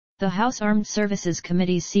The House Armed Services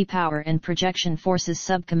Committee's Seapower and Projection Forces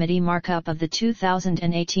Subcommittee markup of the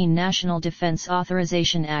 2018 National Defense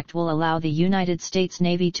Authorization Act will allow the United States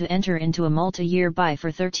Navy to enter into a multi-year buy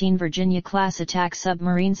for 13 Virginia-class attack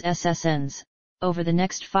submarines SSNs, over the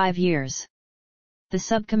next 5 years. The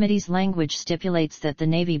subcommittee's language stipulates that the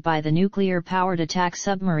Navy buy the nuclear-powered attack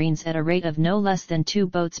submarines at a rate of no less than 2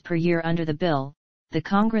 boats per year under the bill. The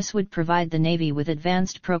Congress would provide the Navy with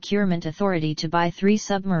advanced procurement authority to buy 3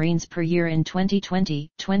 submarines per year in 2020,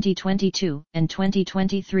 2022, and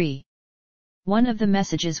 2023. One of the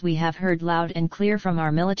messages we have heard loud and clear from our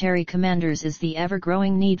military commanders is the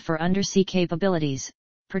ever-growing need for undersea capabilities,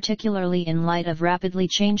 particularly in light of rapidly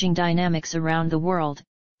changing dynamics around the world,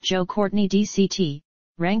 Courtney D-CT,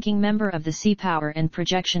 ranking member of the Seapower and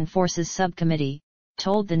Projection Forces Subcommittee,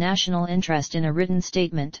 told the National Interest in a written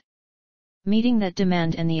statement. Meeting that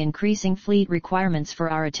demand and the increasing fleet requirements for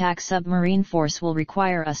our attack submarine force will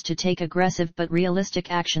require us to take aggressive but realistic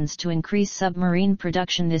actions to increase submarine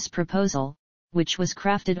production. This proposal, which was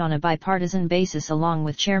crafted on a bipartisan basis along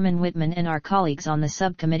with Chairman Whitman and our colleagues on the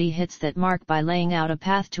subcommittee, hits that mark by laying out a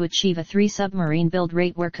path to achieve a 3-submarine build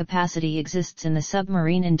rate where capacity exists in the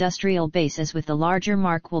submarine industrial base, as with the larger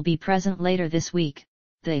mark will be present later this week.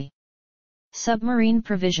 The submarine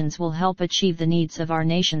provisions will help achieve the needs of our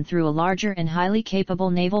nation through a larger and highly capable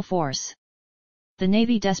naval force. The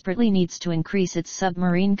Navy desperately needs to increase its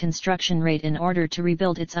submarine construction rate in order to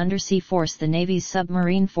rebuild its undersea force. The Navy's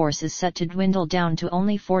submarine force is set to dwindle down to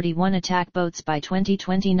only 41 attack boats by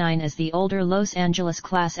 2029 as the older Los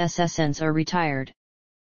Angeles-class SSNs are retired.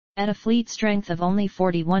 At a fleet strength of only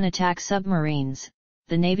 41 attack submarines,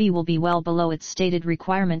 the Navy will be well below its stated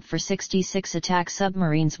requirement for 66 attack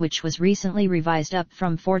submarines, which was recently revised up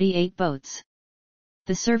from 48 boats.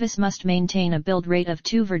 The service must maintain a build rate of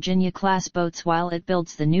 2 Virginia-class boats while it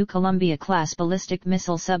builds the new Columbia-class ballistic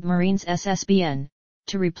missile submarines SSBN,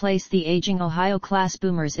 to replace the aging Ohio-class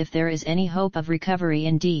boomers if there is any hope of recovery.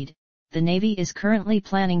 Indeed, the Navy is currently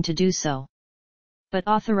planning to do so. But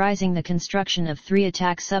authorizing the construction of 3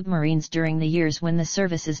 attack submarines during the years when the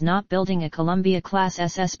service is not building a Columbia-class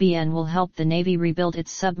SSBN will help the Navy rebuild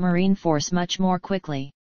its submarine force much more quickly.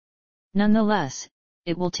 Nonetheless,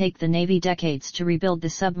 it will take the Navy decades to rebuild the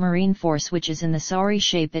submarine force, which is in the sorry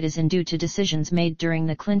shape it is in due to decisions made during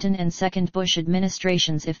the Clinton and second Bush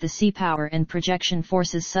administrations. If the Seapower and Projection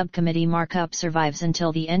Forces Subcommittee markup survives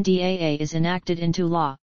until the NDAA is enacted into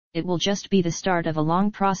law, it will just be the start of a long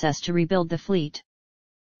process to rebuild the fleet.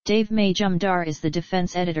 Dave Majumdar is the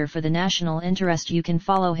defense editor for the National Interest. You can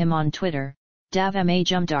follow him on Twitter, Dav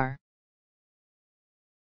Majumdar.